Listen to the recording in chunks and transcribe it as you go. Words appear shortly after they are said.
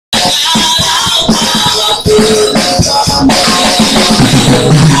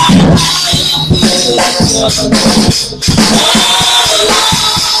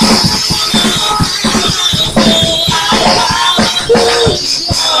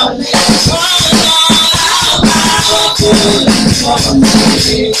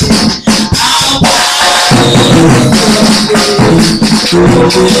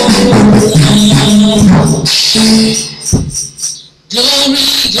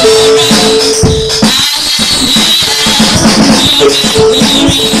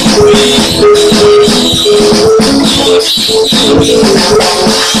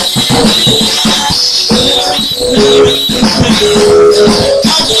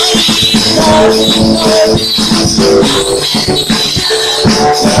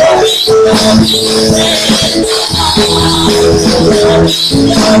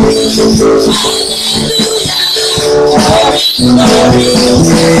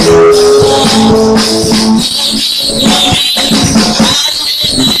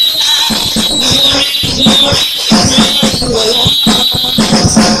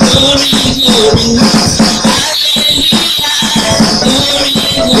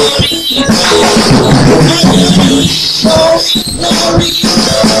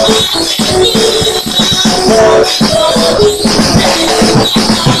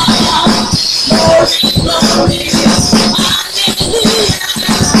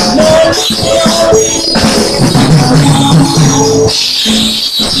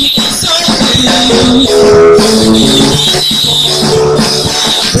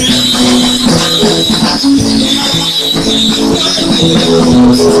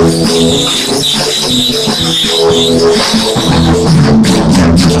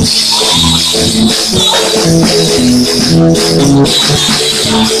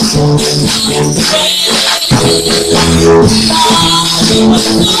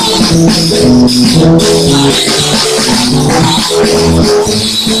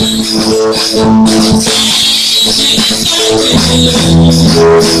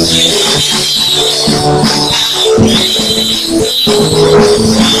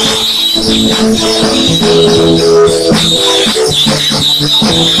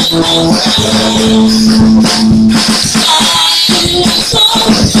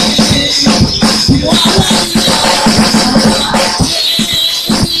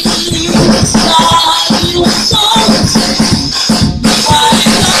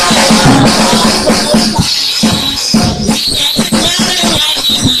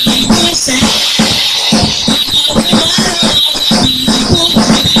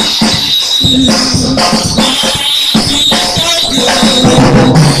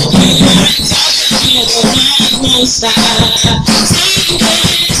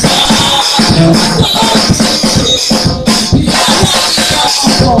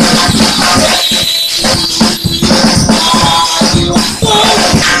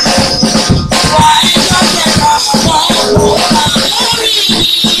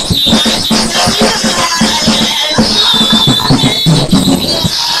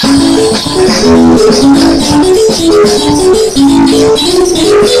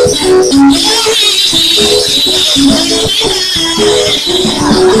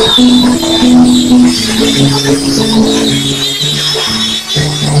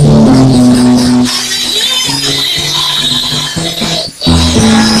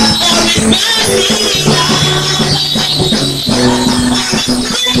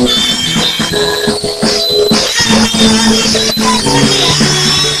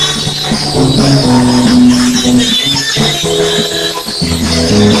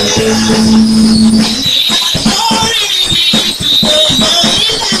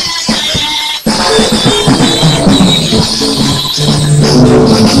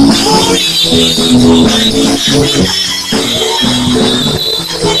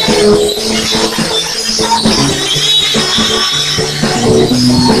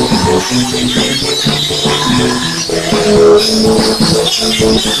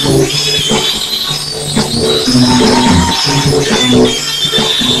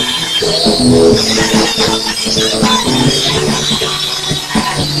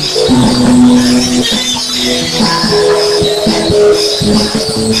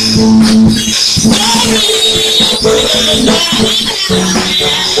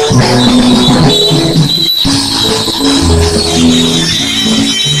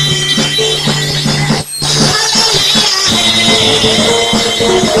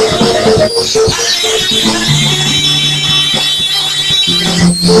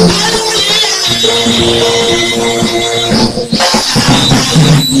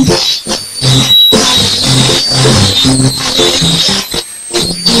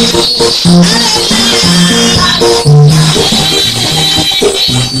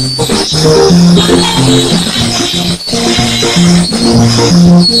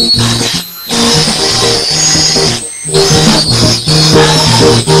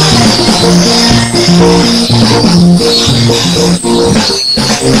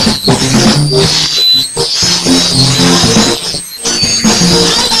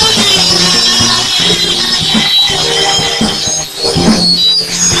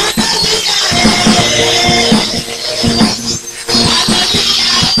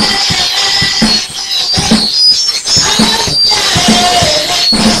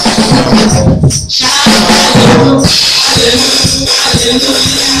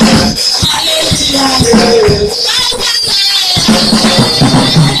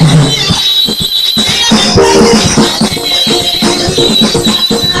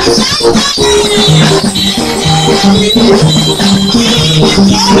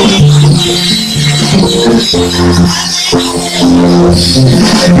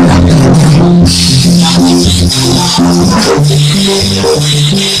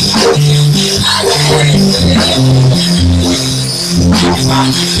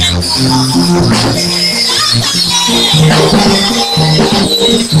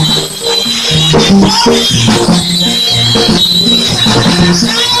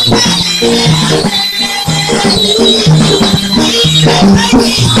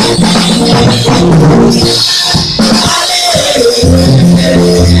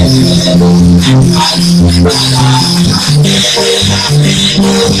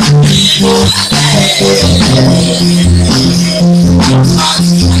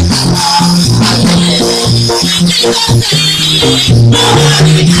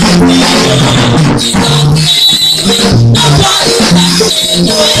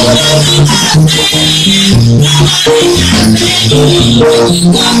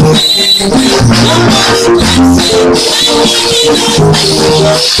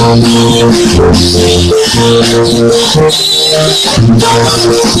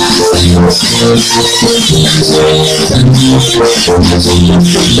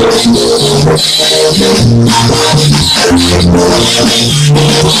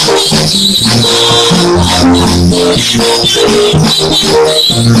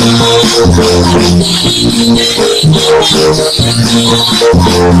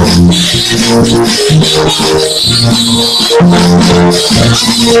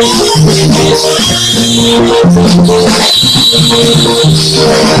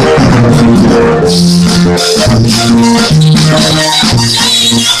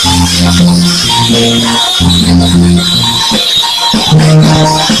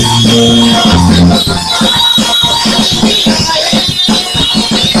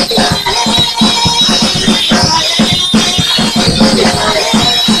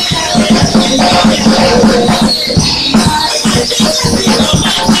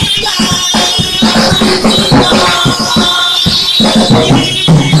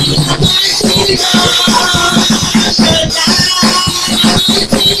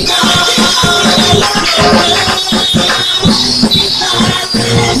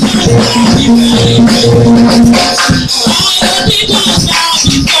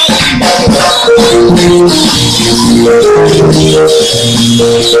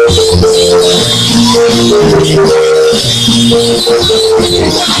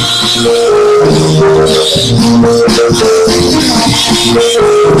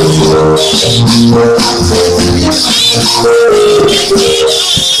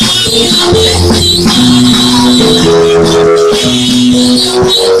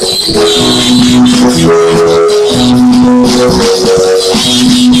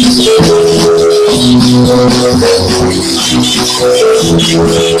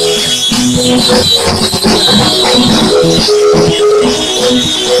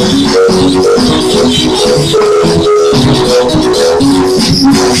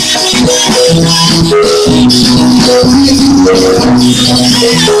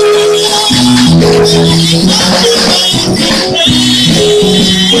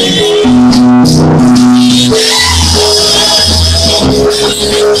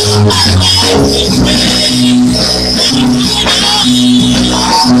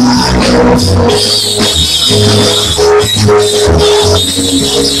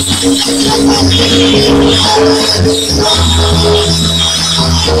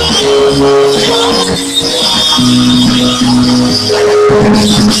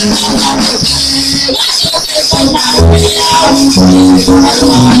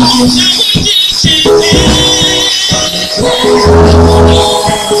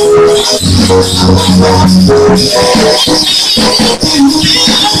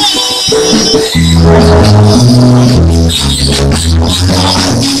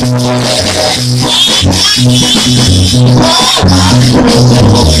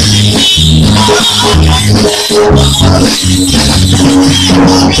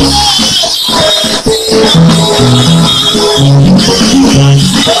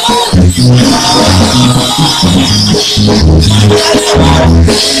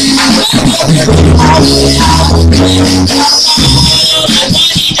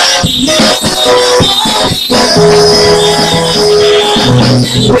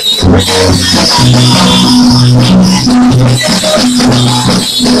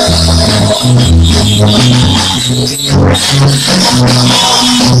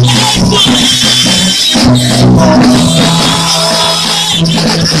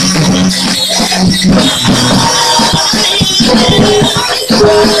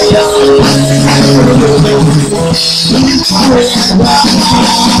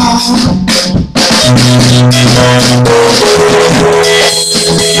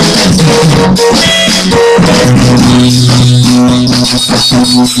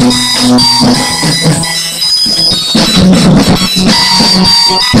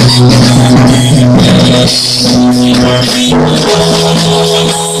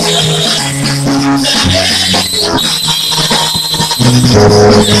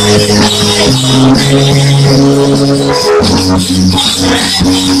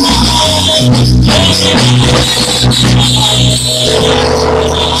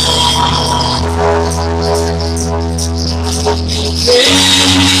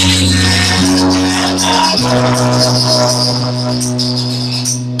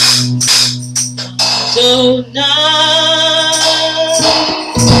So now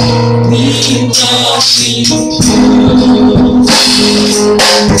we worship you.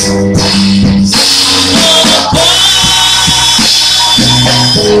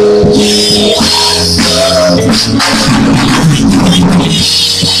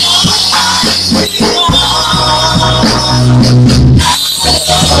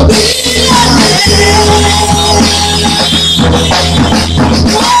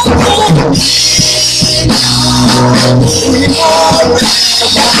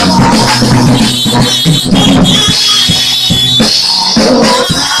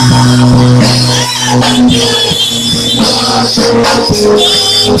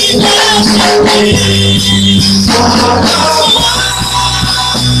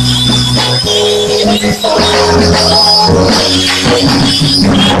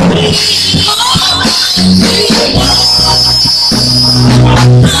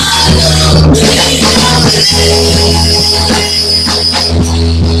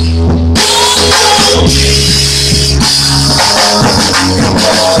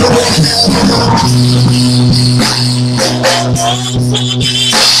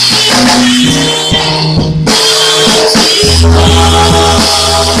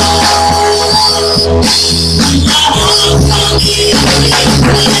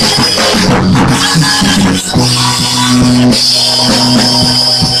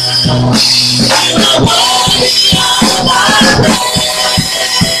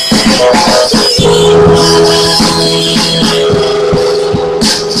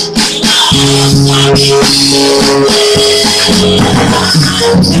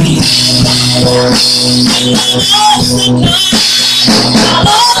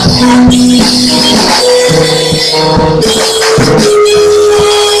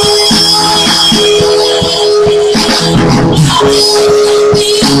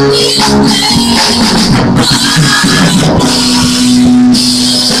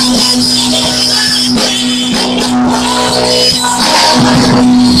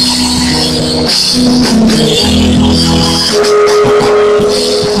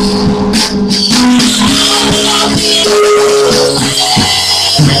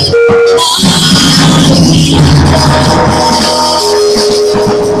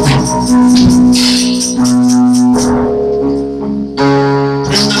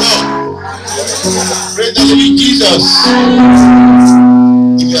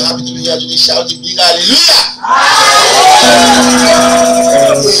 If you're happy to be here today, shout a big hallelujah.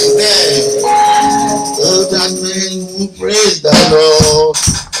 Amen. Oh, that man who praise the Lord.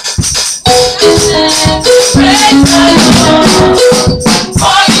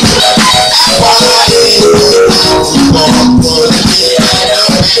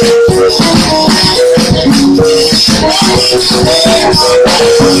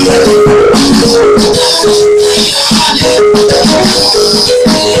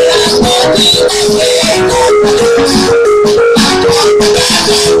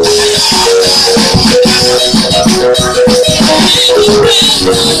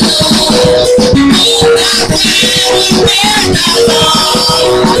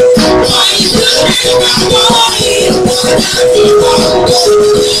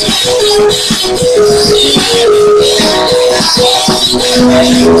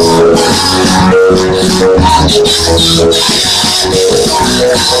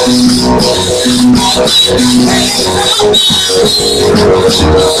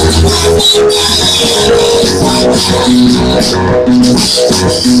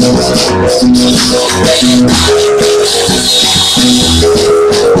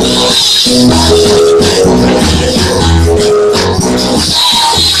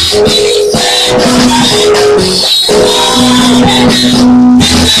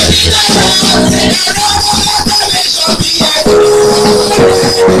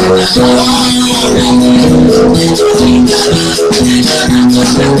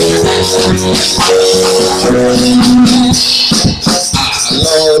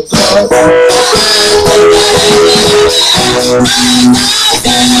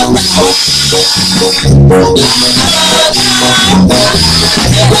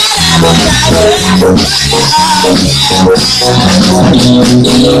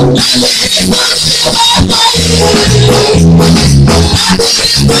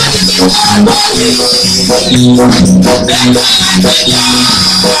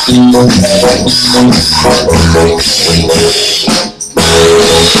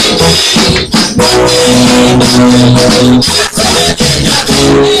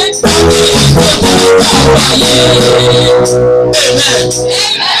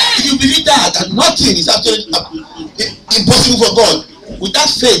 If you believe that nothing is actually impossible for God, with that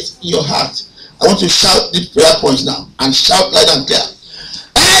faith in your heart, I want to shout these prayer points now and shout loud and clear.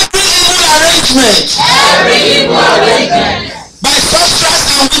 Every evil arrangement by sorcerers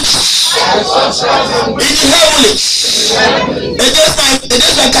and witches in the heavenlies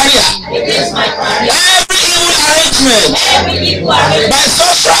against my career, every evil arrangement by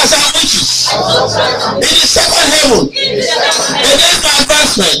sorcerers and witches in the second heaven against my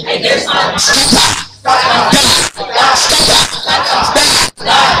advancement, scatter,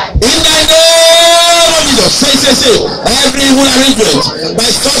 in the name of Jesus. Say, every evil arrangement by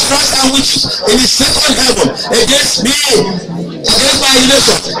sorcerers and witches in the second heaven against me, against my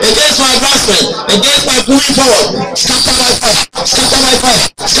relation, against my advancement, against my moving forward, scatter by fire, scatter by fire,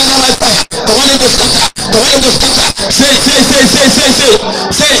 scatter by fire. Command them to scatter, command them to scatter. Say it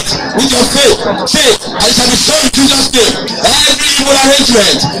with your faith. Say it, and it shall be so in Jesus' name. Every evil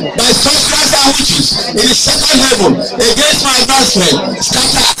arrangement by sorcerers and witches in the second heaven against my advancement,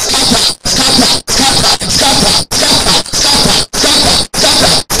 scatter, scatter, scatter, scatter, scatter, scatter, scatter, scatter, scatter,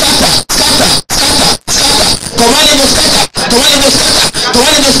 scatter, scatter, scatter, scatter. Command them to scatter, command them to scatter,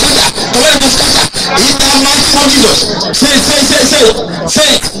 command them to scatter, command them to scatter. In the mighty name of Jesus.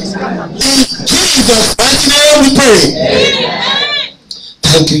 Say it. In Jesus' mighty name we pray.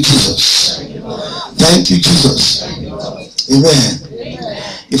 Thank you, Jesus. Thank you, Jesus. Amen.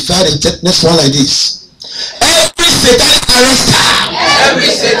 If I had the next one like this. Every satanic arrester of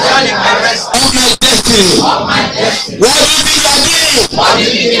my destiny. What do you think you're doing?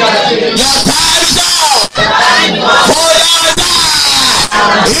 Your time is up. Hold on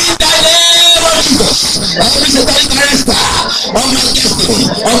down. In the name of Jesus. Every satanic arrester of my destiny,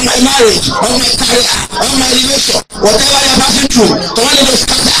 of my marriage, of my career, of my relation, whatever you're passing through, command them to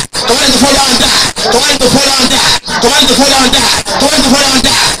scatter, command them to fall down and die, command them to fall down and die, command them to fall down and die, command them to fall down and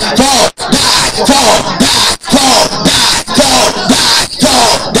die, fall, die, fall, die, fall, die, fall, die,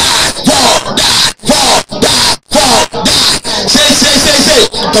 fall, die, fall, die, fall, die, fall, die. Say,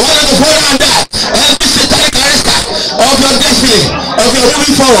 command them to fall down and die. Every satanic arrester of your destiny, of your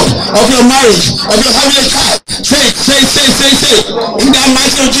moving forward, of your marriage, of your having a child, say, in the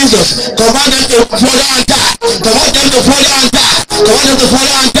mighty name of Jesus, command them to fall down and die, command them to fall down and die, command them to fall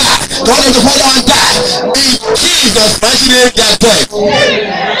down and die, command them to fall down and die. In Jesus' mighty name they are dead.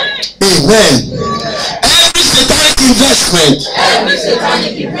 Amen. Every satanic investment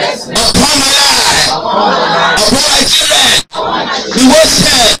upon my life, upon my children, be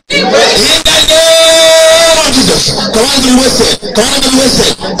wasted. In the name of Jesus, command them to be wasted, command them to be wasted.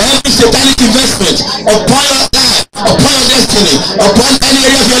 Every satanic investment upon your life, upon your destiny, upon any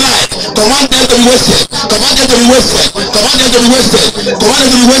area of your life, command them to be wasted, command them to be wasted, command them to be wasted, command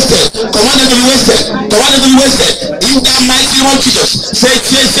them to be wasted, command them to be wasted, command them to be wasted. In the mighty name of Jesus. Say it,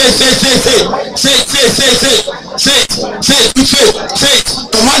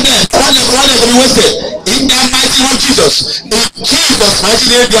 command them to be wasted. In the mighty name of Jesus. In Jesus' mighty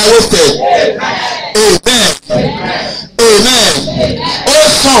name they are wasted. Amen. Oh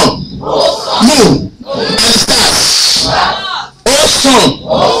sun, moon, and stars. Oh sun,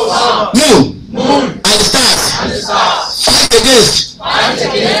 moon, and stars. Fight against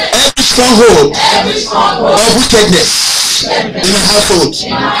every stronghold of wickedness in my household. In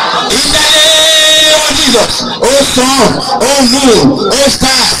the name of Jesus. Oh sun, oh moon, oh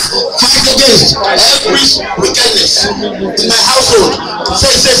stars, fight against every wickedness in my household.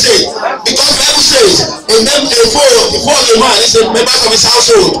 Say. Because the Bible says, before the man is a member of his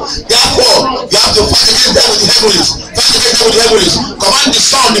household. Therefore, you have to fight against them with the heavenlies. Command the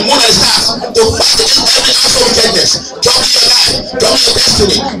sun, the moon, and the stars to fight against every household wickedness. Trouble your life, trouble your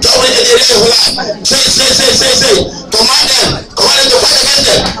destiny, trouble the area of your life. Say. Command them to fight against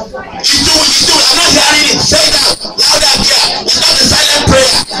them. You do. I'm not hearing it. Say it out loud and clear. It's not a silent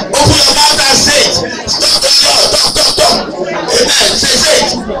prayer. Open your mouth and say it. Stop the Lord. Talk. Amen. Say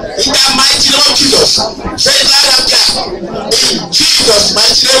it. In the mighty name of Jesus. Say it loud and clear. In Jesus'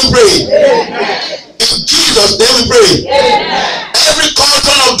 mighty name we pray. In Jesus' name we pray. Every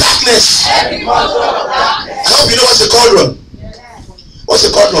cauldron of darkness. I hope you know what's a cauldron. What's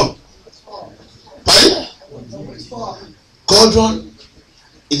a cauldron? Pardon? Cauldron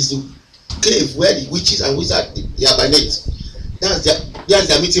is the cave where the witches and wizards they hibernate. That's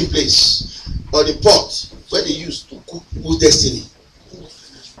their meeting place, or the pot where they use to cook whose destiny.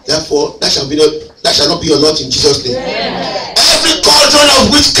 Therefore, that shall not be your lot in Jesus' name. Every cauldron of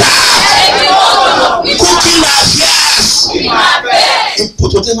witchcraft, cooking my affairs,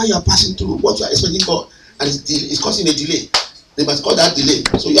 input whatever you are passing through, what you are expecting for, and it's causing a delay. They must call that delay.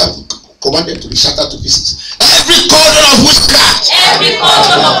 So you have to command them to be shattered to pieces. Every cauldron of witchcraft, familiar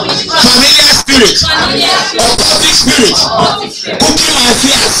spirit, occultic spirit, cooking my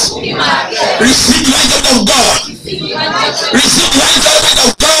affairs, receive the judgment of God. Receive the judgment of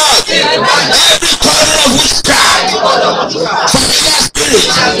God. Every cauldron of witchcraft, familiar spirit,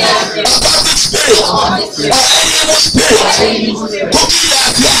 occultic spirit, or any evil spirit, cooking my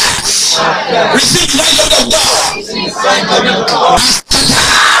affairs, receive the judgment of God.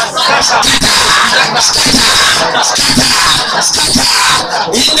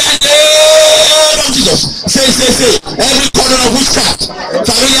 Scatter in the name of Jesus. Say. Every corner of witchcraft,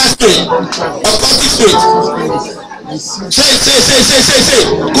 familiar spirit, occultic spirit. Say.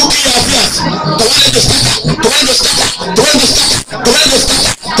 Cooking your affairs. Command to scatter.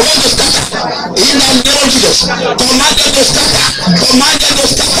 In the name of Jesus. Command them to scatter.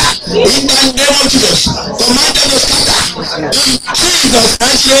 In the name of Jesus. Command them to scatter. In Jesus'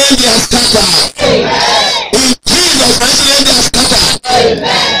 mighty name they are scattered. In Jesus' mighty name they are scattered.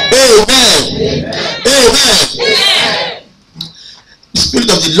 Amen. The Spirit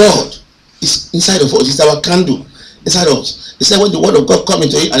of the Lord is inside of us. It's our candle inside of us. He said when the word of God comes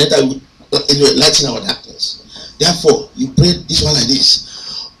into it and it will enlighten our darkness. Therefore, you pray this one like this.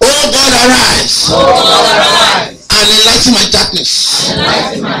 Oh God, arise. And enlighten my darkness.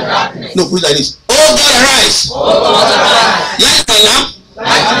 No, put it like this. Oh God, arise. Light my lamp.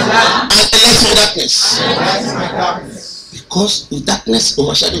 And enlighten my darkness. Because if darkness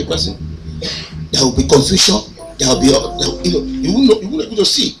overshadows a person, there will be confusion. There will be you won't be able to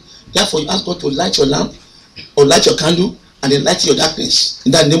see. Therefore, you ask God to light your lamp or light your candle and enlighten your darkness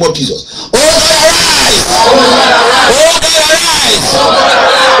in the name of Jesus. Oh God, arise! Oh God, arise!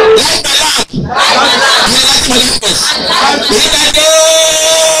 Light my lamp and enlighten my darkness in the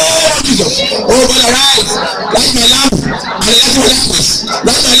name of Jesus. Oh God, arise! Light my lamp and enlighten my darkness.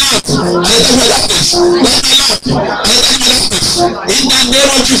 Light my lamp and enlighten my darkness. Light my lamp and enlighten my darkness in the name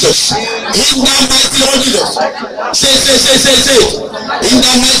of Jesus. In the mighty name of Jesus. Say. In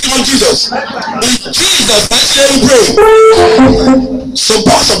the mighty name of Jesus. In Jesus' mighty name we pray. Some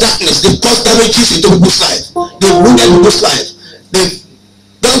powers of darkness, they cause damages into people's life. They wounded people's life. They've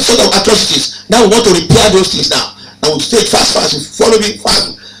done sort of atrocities. Now we want to repair those things now. And we say it fast. We follow it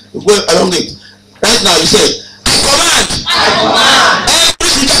fast. We go along it. Right now you say, I command every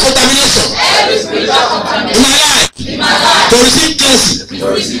spiritual contamination in my life to receive cleansing by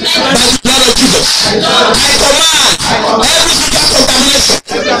the blood of Jesus. I command every spiritual contamination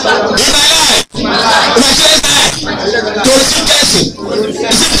in my life, in my children's life, to receive cleansing.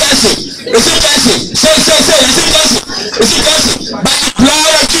 Receive cleansing. Say, receive cleansing by the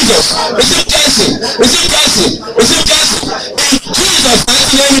blood of Jesus. Receive cleansing. In Jesus'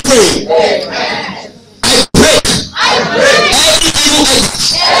 mighty name we pray. I break every evil edit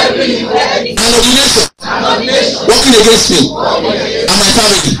and ordination working against me and my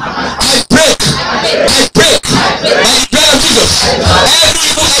family. I break by the blood of Jesus every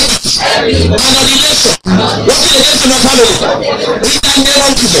evil edit and ordination working against my family in the name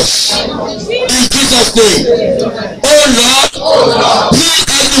of Jesus. In Jesus' name. Oh Lord, heal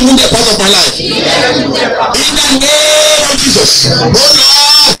every wounded part of my life in the name of Jesus. Oh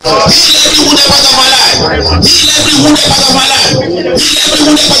Lord, heal every wounded part of my life Heal every wounded part of my life. Heal every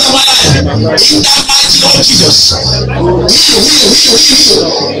wounded part of my life. In the mighty name of Jesus.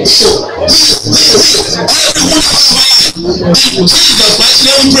 Heal. Every wounded part of my life. In Jesus' mighty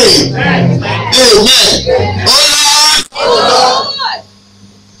name we pray. Amen. Oh Lord.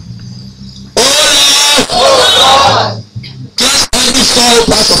 Cleanse every soul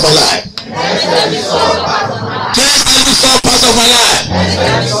part of my life. Cleanse every soul part of my life.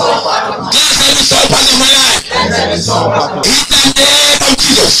 Cleanse every soul part of my life. In the name of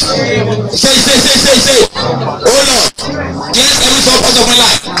Jesus. Say. Oh Lord. Cleanse every soul part of my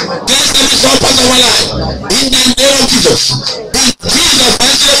life. Cleanse every soul part of my life. In the name of Jesus. In Jesus'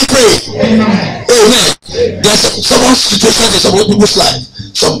 mighty name we pray. Amen. There's some situations in some people's life.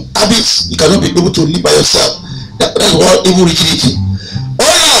 Some habits you cannot be able to live by yourself. That's what evil rigidity. Oh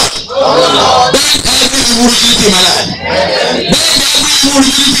Lord, bend every evil rigidity in my life. Bend every evil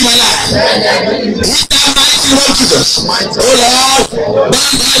rigidity in my life. In the mighty name of Jesus. Oh Lord,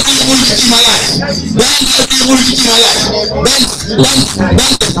 bend every evil rigidity in my life. Bend every evil rigidity in my life. Bend.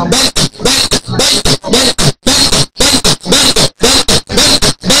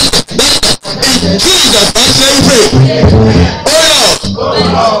 In Jesus' mighty name we pray. Oh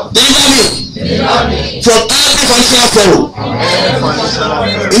Lord, deliver me from every conditional Pharaoh.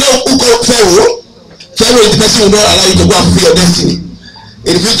 You know who called Pharaoh? Pharaoh is the person who will not allow you to go and fulfill your destiny.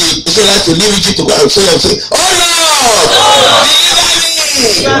 In the future, you say like to leave Egypt to go and say, oh Lord, deliver me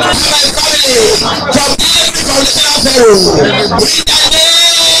and my family from every conditional Pharaoh. In the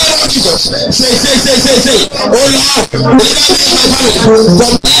name of Jesus. Say. Oh Lord, deliver me and my family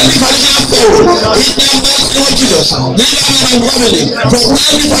from every conditional Pharaoh. In the mighty name of Jesus. Deliver me and my family from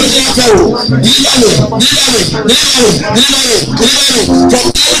every conditional Pharaoh. Deliver me from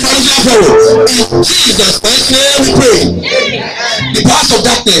every conditional Pharaoh. In Jesus' mighty name we pray. The powers of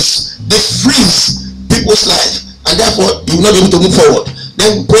darkness, they freeze people's life, and therefore you will not be able to move forward.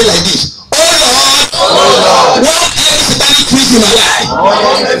 Then pray like this. Oh Lord, walk every satanic freeze in my life.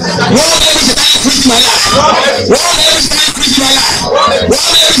 Walk every satanic freeze in my life. Walk every satanic freeze in my life.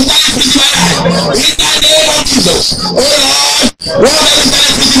 Walk every satanic freeze in my life. In the name of Jesus. Oh Lord, walk every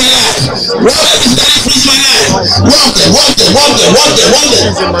satanic freeze in my life. Walk every satanic freeze in my life. Walk them.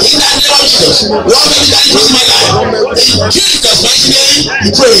 In the name of Jesus. Walk every satanic freeze in my life. In Jesus' mighty name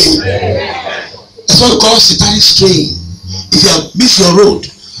we pray. That's what we call satanic strain. If you have missed your road,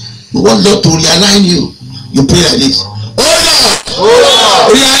 you want Lord to realign you. You pray like this. Oh Lord,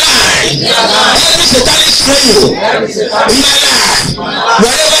 realign every satanic strain in my life.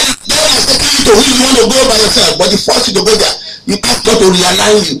 Wherever the devil has taken you to, you want to go by yourself, but he forced you to go there. You ask God to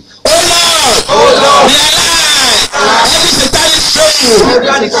realign you. Oh Lord, realign every satanic strain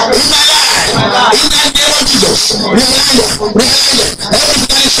in my life. In the name of Jesus, realign every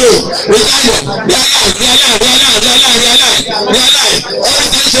satanic strain. Realign every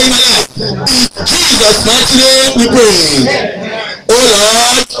satanic strain in my life. In Jesus' mighty name we pray. Oh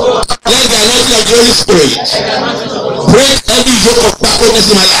Lord, let the anointing of the Holy Spirit break every yoke of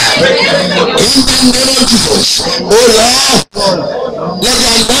backwardness in my life. In the name of Jesus. Oh Lord, let the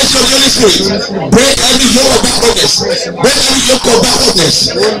anointing of the Holy Spirit break every yoke of backwardness. Break every yoke of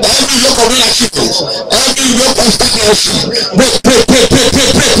backwardness. Every yoke of inachievement. Every yoke of stagnancy. Break.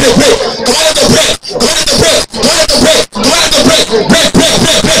 Command to break.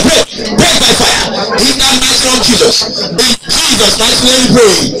 Break by fire. In the mighty name of Jesus. In Jesus' mighty name we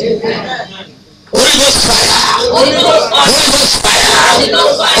pray. Holy Ghost fire.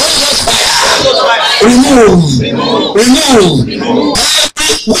 Remove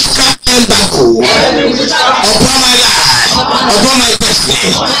every witchcraft embargo upon my life, upon my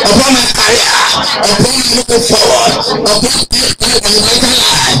destiny, upon my career, upon my moving forward, upon my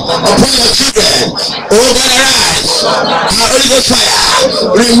life, upon your children. Oh God, arise. Holy Ghost fire.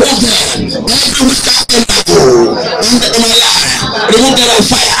 Remove them. Every witchcraft embargo in my life. Remove them with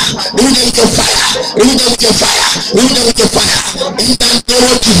fire. Remove them with your fire. Remove them with your fire. Remove them with your fire. In the name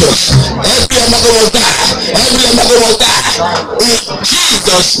of Jesus. Every embargo will die. Every embargo will die. In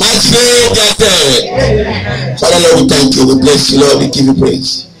Jesus' mighty name we are dead. Father Lord, we thank you. We bless you, Lord. We give you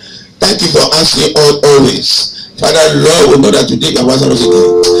praise. Thank you for answering always. Father Lord, we know that today you have answered us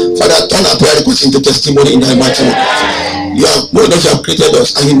again. Father, turn our prayer request into testimony in the mighty name. You have known that you have created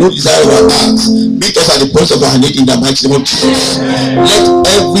us, and you know the desire of our hearts. Meet us at the point of our need in the mighty name of Jesus. Let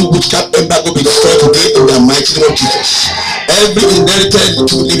every witchcraft embargo be destroyed today in the mighty name of Jesus. Every inherited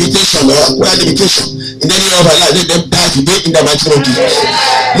limitation or acquired limitation in any area of our life, let them die today in the mighty name of Jesus.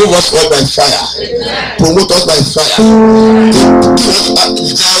 Move us forward by fire. Promote us by fire. Give us the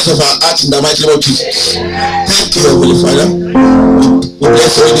desires of our hearts in the mighty name of Jesus. Thank you, Holy Father. We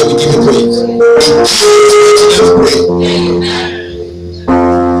bless your name, we give you praise.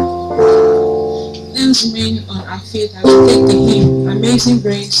 Let's remain on our feet as we take the hymn, Amazing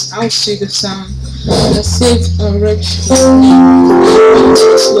Grace, how sweet the sound, that saved a wretch like me. Once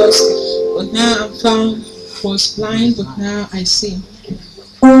was lost, but now I'm found, was blind, but now I see.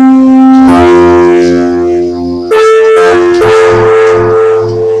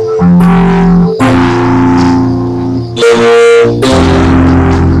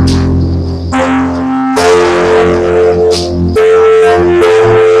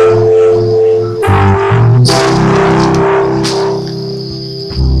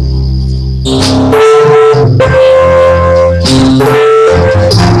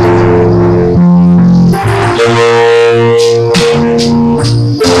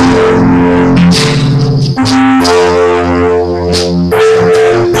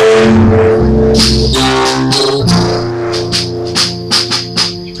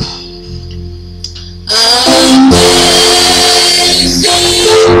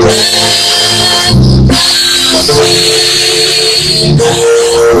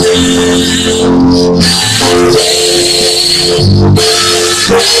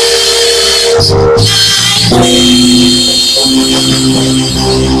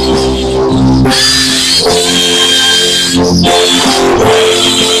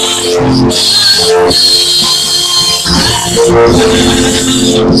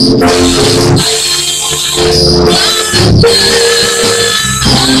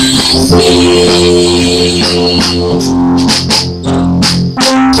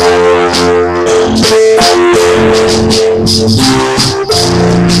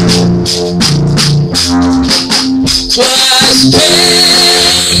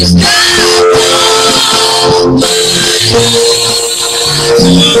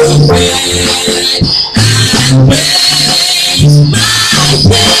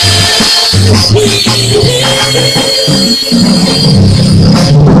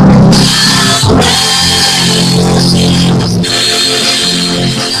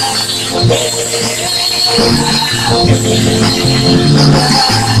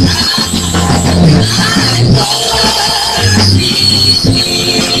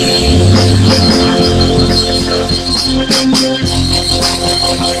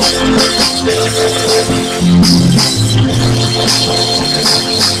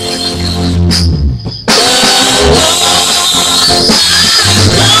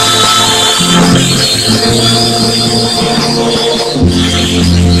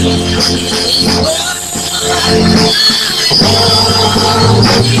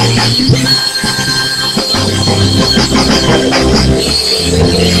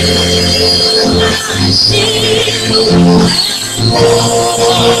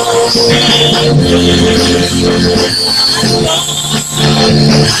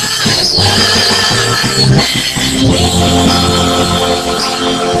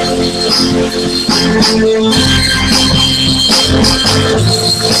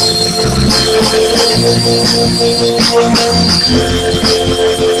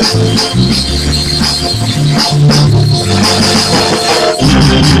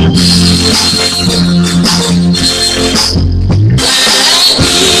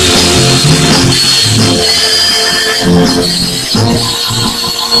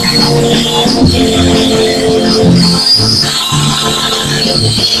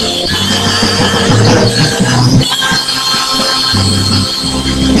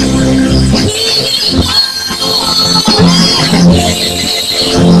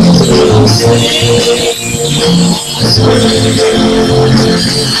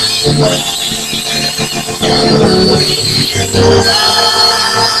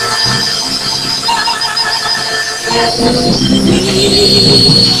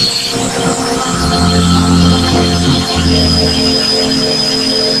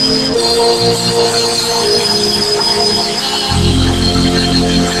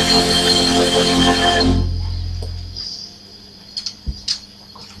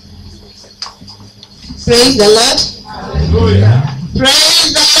 Praise the Lord. Hallelujah.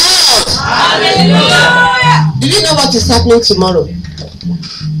 Praise the Lord. Hallelujah. Do you know what is happening tomorrow?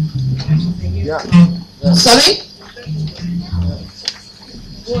 Yeah. Sorry?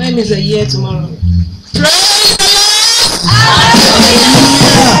 OM is a year tomorrow. Praise the Lord. Hallelujah.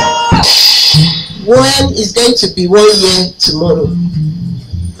 OM is going to be 1 year tomorrow.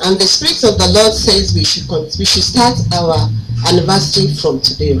 And the Spirit of the Lord says we should start our anniversary from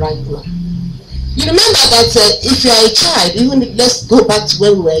today, right now. You remember that if you are a child, even let's go back to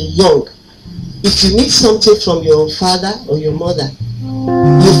when we were young. If you need something from your father or your mother,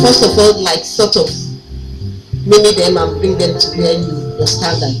 you first of all like sort of mini them and bring them to where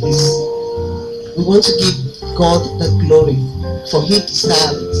understand that this. We want to give God the glory, for He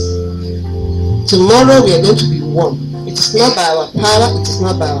deserves it. Tomorrow we are going to be one. It is not by our power, it is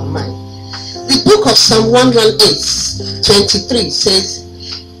not by our mind. The book of Psalm 118:23 says,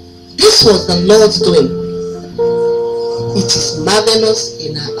 "This was the Lord's doing. It is marvelous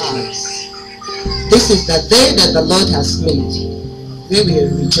in our eyes. This is the day that the Lord has made. We will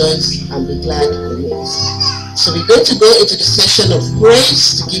rejoice and be glad in it." So we're going to go into the session of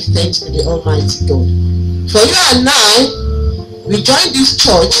praise to give thanks to the Almighty God. For you and I, we joined this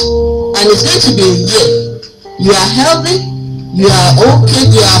church and it's going to be a year. You are healthy, you are okay,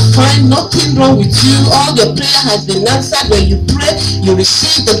 you are fine, nothing wrong with you. All your prayer has been answered. When you pray, you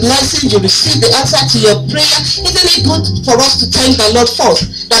receive the blessing, you receive the answer to your prayer. Isn't it good for us to thank the Lord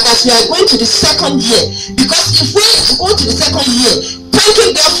first? That as we are going to the second year, because if we go to the second year,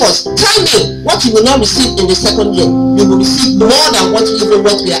 thanking God first, tell me what you will not receive in the second year. You will receive more than what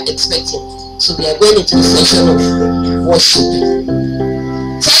we are expecting. So we are going into the session of worship.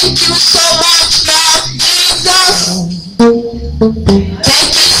 Thank you so much, Lord Jesus.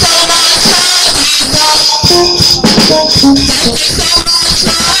 Thank you so much, Lord Jesus. Thank you so much,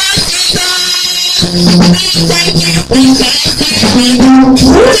 Lord Jesus. Thank you, we thank you.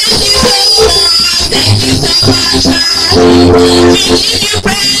 Thank you so much, Lord. We give you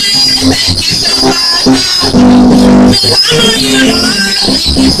praise. Thank you so much, Lord. We honor you, Lord.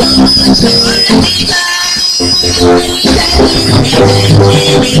 Thank you so much, Lord. Thank you.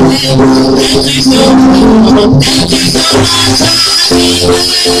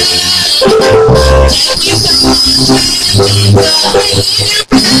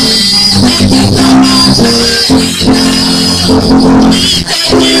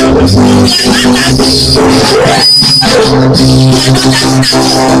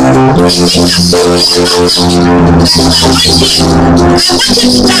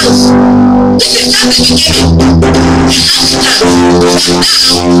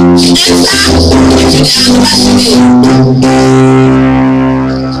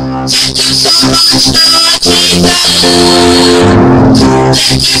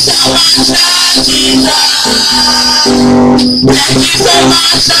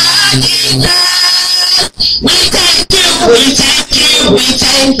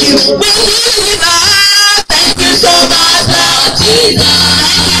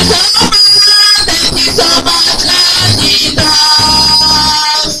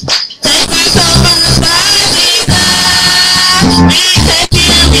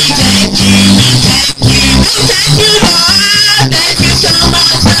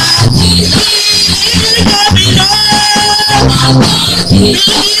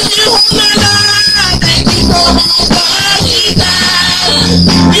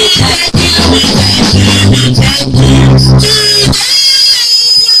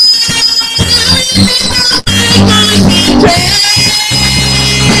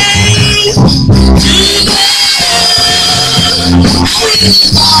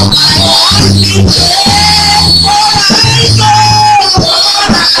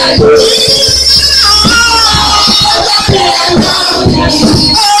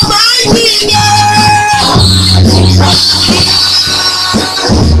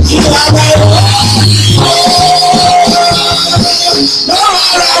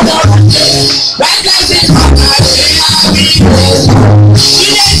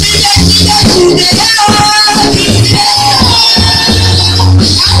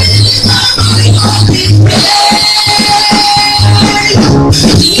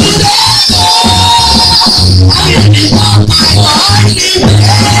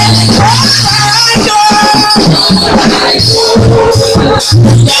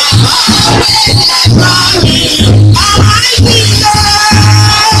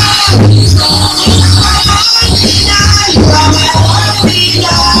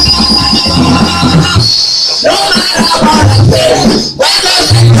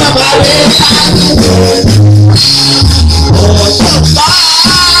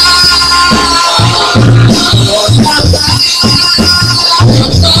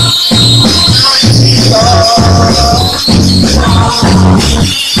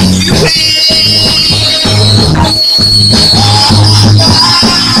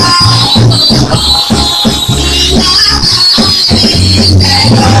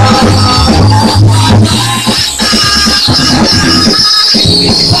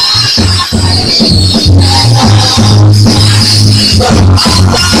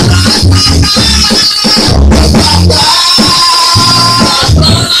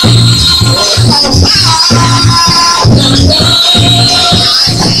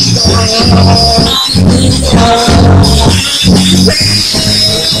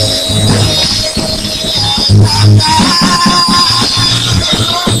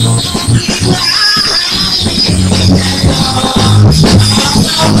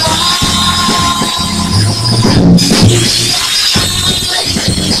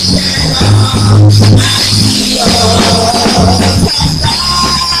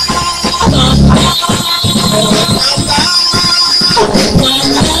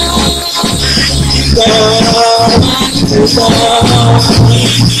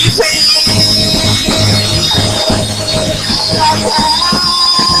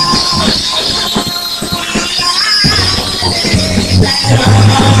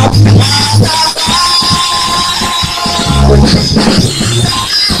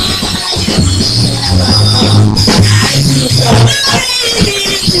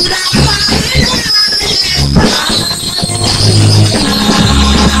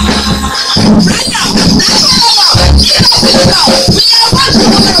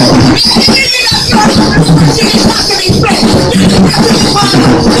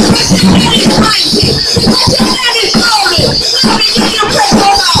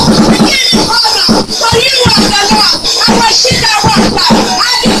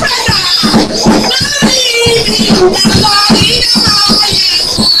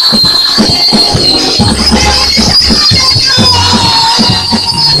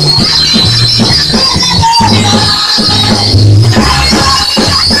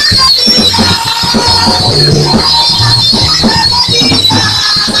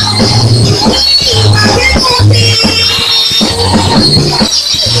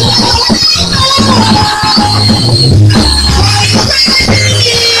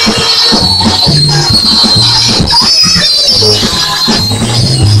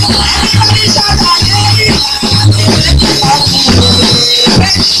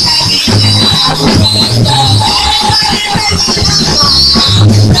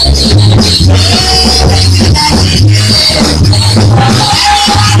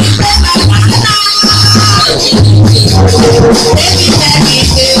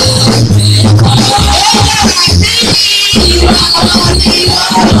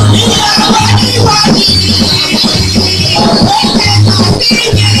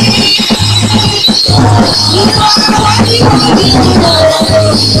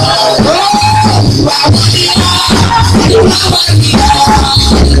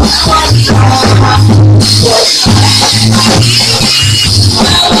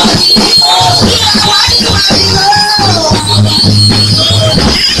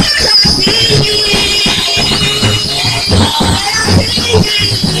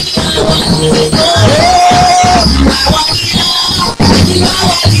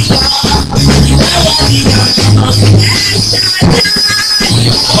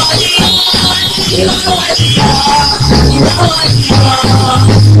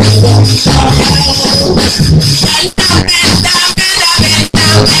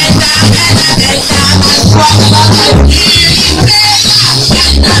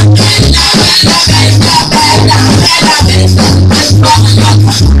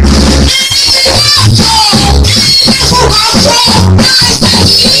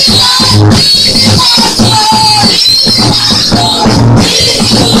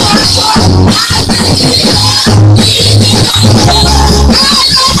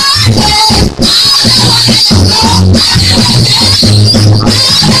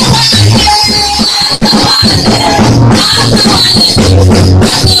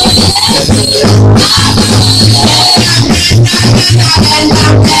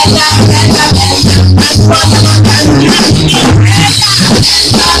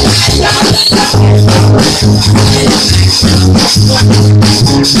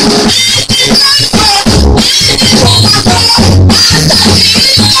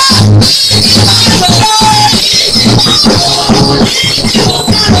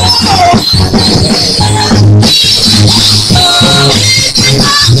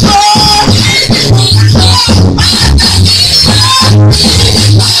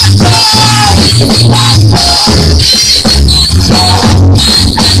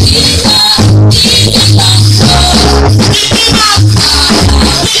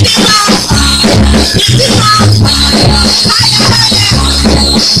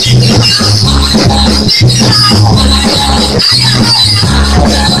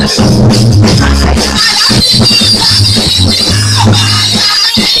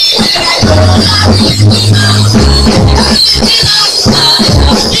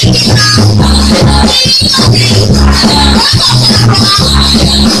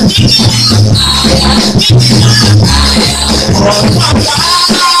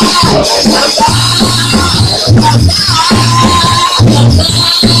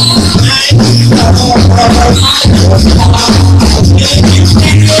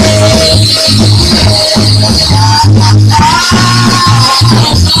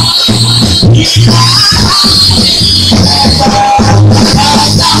 I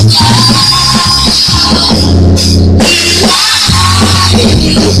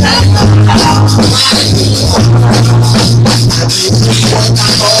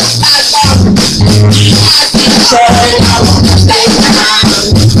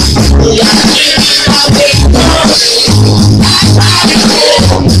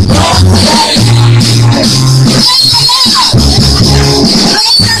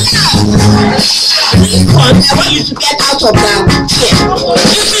want you to get out of that chair.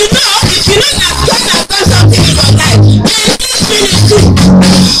 If you know that God has done something in your life, in this ministry,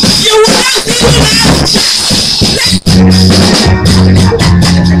 you will not see him out.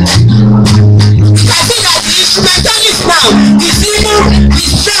 I think that the instrumentalist now is even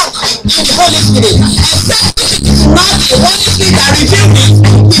drunk in the Holy Spirit. Except if it is not the Holy Spirit that revealed it,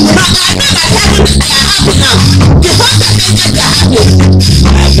 he will not. I know that heaven they are happy now. The first that they get their happiness.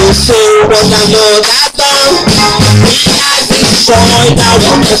 You say what the Lord has done. He has destroyed the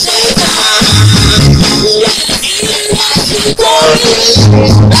work of Satan.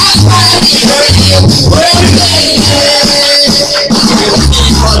 That's why he heard him.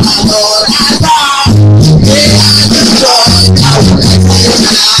 What the Lord has done. He has destroyed the work of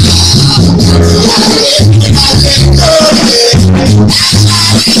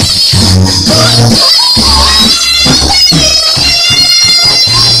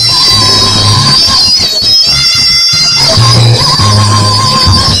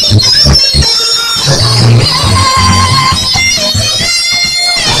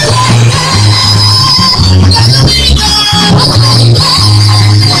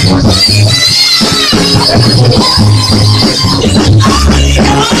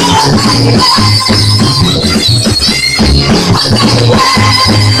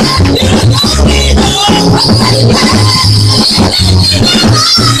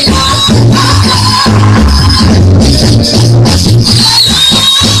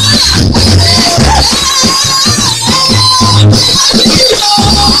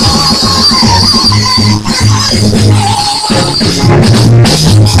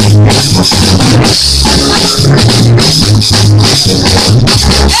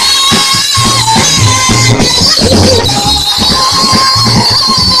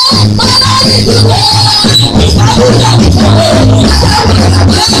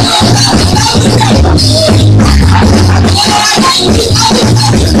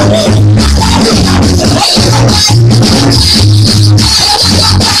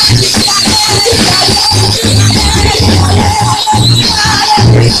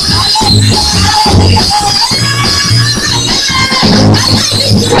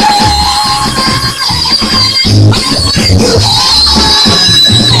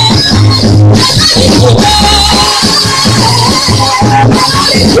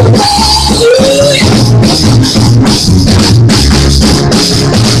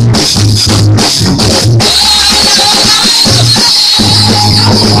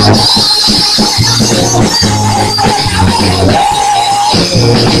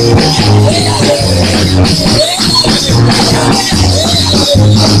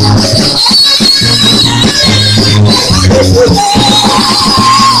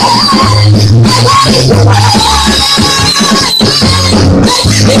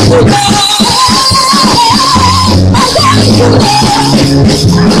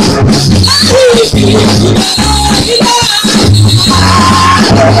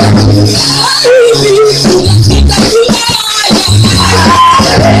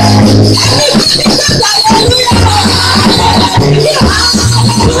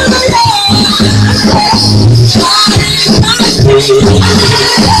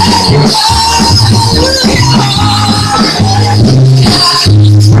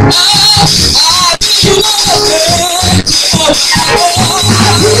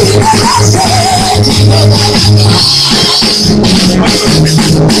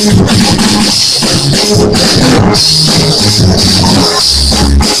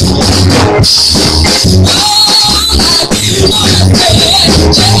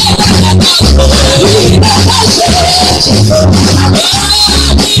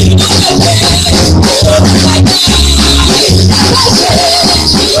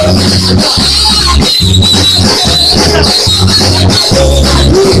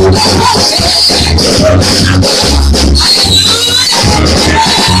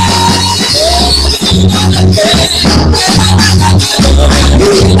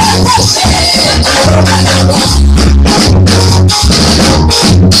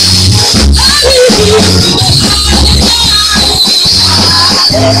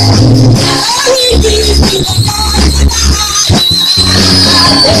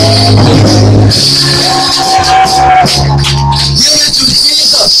Give it to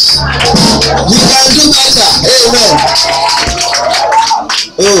Jesus. You can do better. Amen.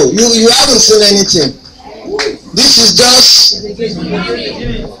 Oh, you haven't seen anything. This is just,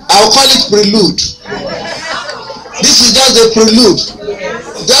 I'll call it prelude. This is just a prelude.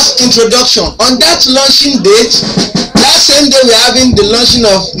 Just introduction. On that launching date, that same day we're having the launching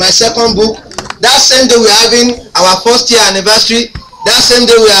of my second book, that same day we're having our first year anniversary, that same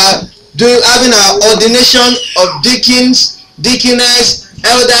day we are having our ordination of deacons, deaconess,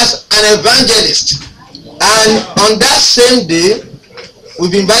 elders, and evangelists. And on that same day,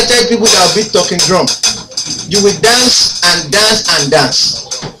 we've invited people that will be talking drum. You will dance and dance and dance.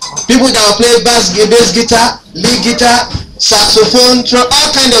 People that will play bass guitar, lead guitar, saxophone, all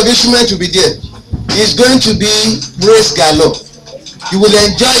kind of instruments will be there. It's going to be praise galore. You will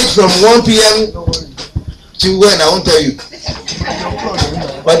enjoy it from 1 p.m. to when, I won't tell you.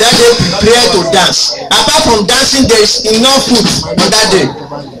 But that day, prepare to dance. Apart from dancing, there is enough food on that day.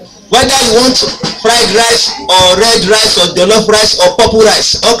 Whether you want fried rice or red rice or jollof rice or purple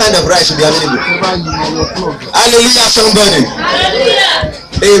rice, all kind of rice will be available. Hallelujah, somebody. Hallelujah.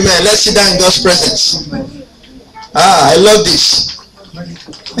 Amen. Let's sit down in God's presence. I love this.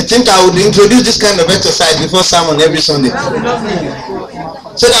 I think I would introduce this kind of exercise before sermon every Sunday.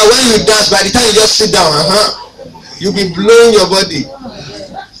 So that when you dance, by the time you just sit down, you'll be blowing your body.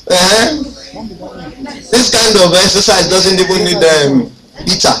 This kind of exercise doesn't even need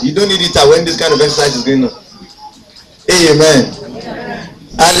heater. You don't need heater when this kind of exercise is going on. Amen.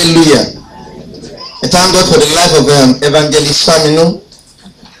 Hallelujah. I thank God for the life of Evangelist Famino.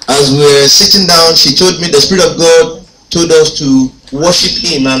 As we were sitting down, she told me the Spirit of God told us to worship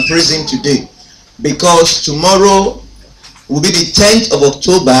Him and praise Him today, because tomorrow will be the 10th of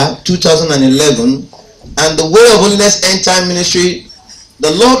October 2011, and the Way of Holiness End Time Ministry,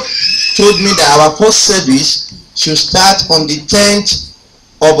 the Lord told me that our first service should start on the 10th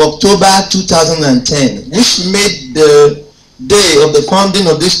of October 2010, which made the day of the founding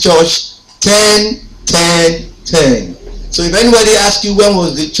of this church 10-10-10. So if anybody asks you when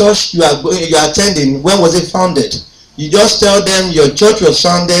was the church you are attending, when was it founded, you just tell them your church was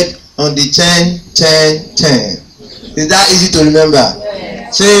founded on the 10-10-10. Is that easy to remember? Yeah.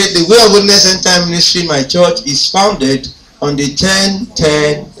 Say the Way of Holiness End Time Ministry, my church, is founded on the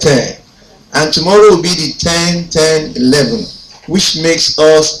 10-10-10. And tomorrow will be the 10-10-11, which makes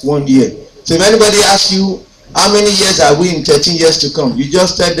us 1 year. So if anybody asks you how many years are we in 13 years to come, you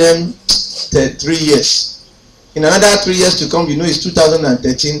just tell them 3 years. In another 3 years to come, you know it's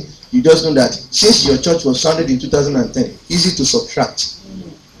 2013. You just know that since your church was founded in 2010, easy to subtract.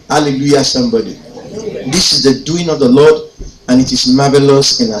 Hallelujah, somebody. This is the doing of the Lord, and it is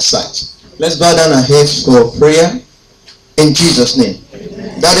marvelous in our sight. Let's bow down our heads for prayer in Jesus' name.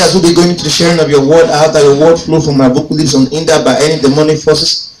 That as we'll be going to the sharing of your word, I have that your word flow from my vocal lips unhindered by any demonic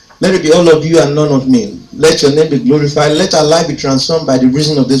forces. Let it be all of you and none of me. Let your name be glorified. Let our life be transformed by the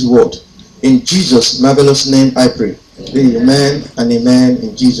reason of this word. In Jesus' marvelous name I pray. Amen and amen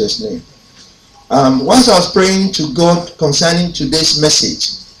in Jesus' name. Once I was praying to God concerning today's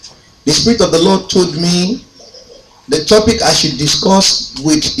message, the Spirit of the Lord told me the topic I should discuss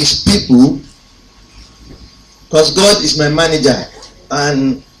with His people, because God is my manager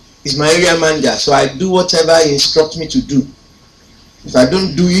and is my area manager, so I do whatever He instructs me to do. If I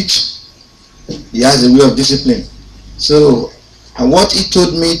don't do it, He has a way of discipline. So, and what He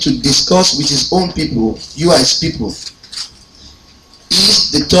told me to discuss with His own people, you as people,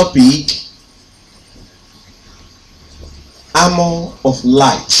 is the topic armor of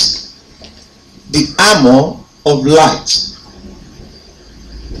light. The armor of light.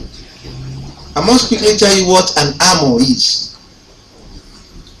 I must quickly tell you what an armor is.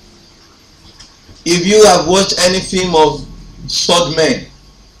 If you have watched any film of swordmen,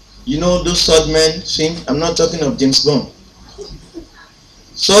 you know those swordmen film. I'm not talking of James Bond.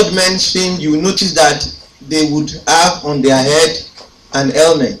 Swordmen's film, you will notice that they would have on their head an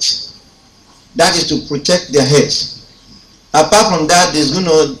helmet. That is to protect their heads. Apart from that, there's going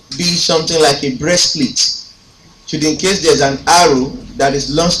to be something like a breastplate. Should in case there's an arrow that is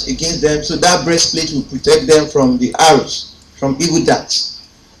launched against them, so that breastplate will protect them from the arrows, from evil darts.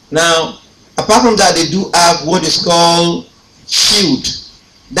 Now, apart from that, they do have what is called shield.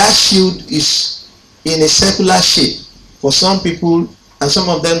 That shield is in a circular shape for some people, and some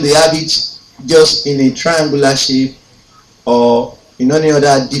of them they have it just in a triangular shape or in any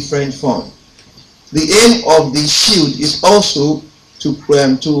other different form. The aim of the shield is also to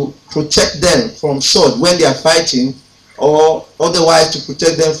protect them from sword when they are fighting, or otherwise to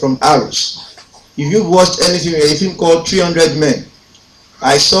protect them from arrows. If you've watched anything, a film called 300 Men,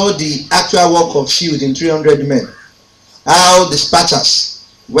 I saw the actual work of shield in 300 men. How the Spartans,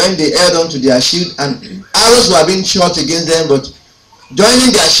 when they held on to their shield, and arrows were being shot against them, but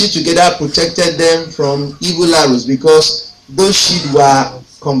joining their shield together protected them from evil arrows, because those shields were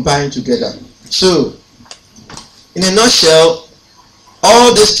combined together. So, in a nutshell,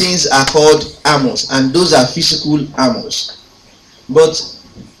 all these things are called armors, and those are physical armors. But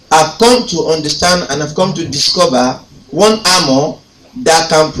I've come to understand and I've come to discover one armor that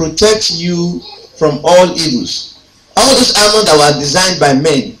can protect you from all evils. All those armor that were designed by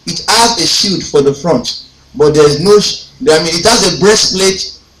men, it has a shield for the front, but there's no, it has a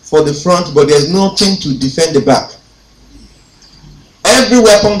breastplate for the front, but there's nothing to defend the back. Every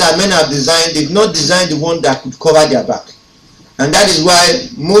weapon that men have designed, they've not designed the one that could cover their back. And that is why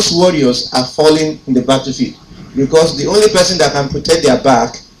most warriors are falling in the battlefield, because the only person that can protect their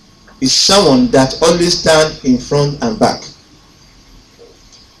back is someone that always stands in front and back.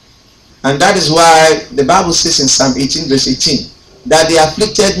 And that is why the Bible says in Psalm 18 verse 18 that they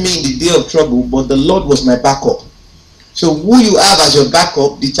afflicted me in the day of trouble, but the Lord was my backup. So who you have as your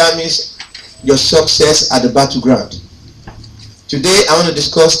backup determines your success at the battleground. Today I want to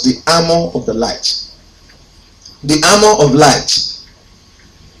discuss the armor of the light. The armor of light.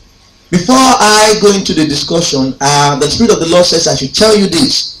 Before I go into the discussion, the Spirit of the Lord says I should tell you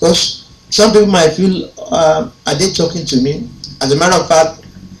this, because some people might feel, are they talking to me? As a matter of fact,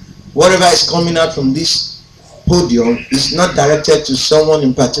 whatever is coming out from this podium is not directed to someone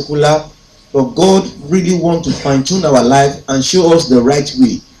in particular, but God really wants to fine-tune our life and show us the right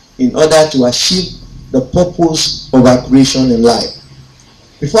way in order to achieve the purpose of our creation in life.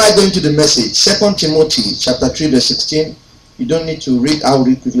 Before I go into the message, 2 Timothy chapter 3 verse 16, you don't need to read, I'll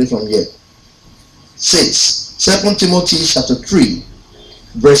read quickly from here. Says, 2 Timothy chapter 3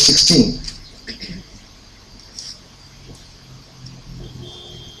 verse 16.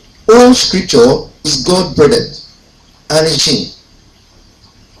 All scripture is God-breathed and teaching,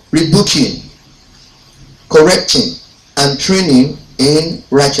 rebuking, correcting, and training in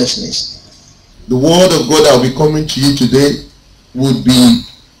righteousness. The word of God that will be coming to you today would be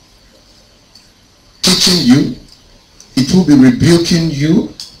teaching you, it will be rebuking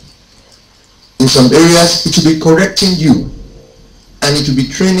you. In some areas, it will be correcting you, and it will be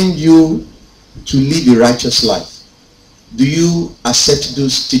training you to live a righteous life. Do you accept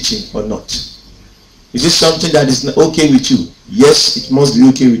those teaching or not? Is this something that is okay with you? Yes, it must be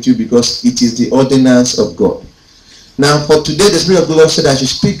okay with you, because it is the ordinance of God. Now for today, the Spirit of the Lord said I should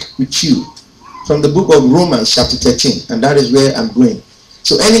speak with you from the book of Romans chapter 13, and that is where I'm going.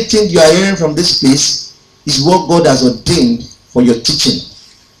 So anything you are hearing from this place is what God has ordained for your teaching.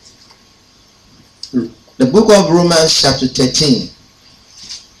 The book of Romans chapter 13.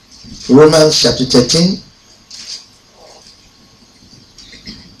 Romans chapter 13.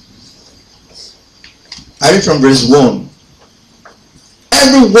 I read from verse 1.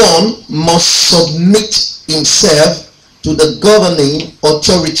 Everyone must submit himself to the governing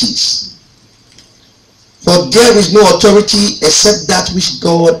authorities. For there is no authority except that which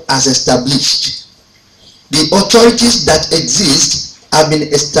God has established. The authorities that exist have been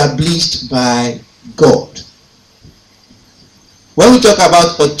established by God. When we talk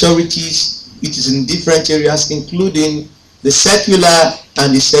about authorities, it is in different areas, including the secular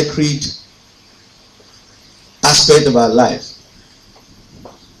and the sacred aspect of our life.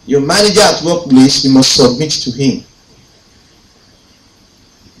 Your manager at workplace, you must submit to him.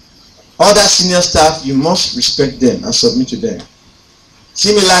 Other senior staff, you must respect them and submit to them.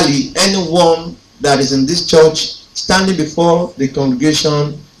 Similarly, anyone that is in this church standing before the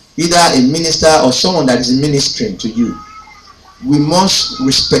congregation, either a minister or someone that is ministering to you, we must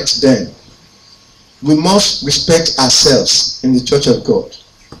respect them. We must respect ourselves in the church of God.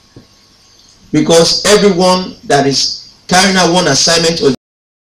 Because everyone that is carrying out one assignment or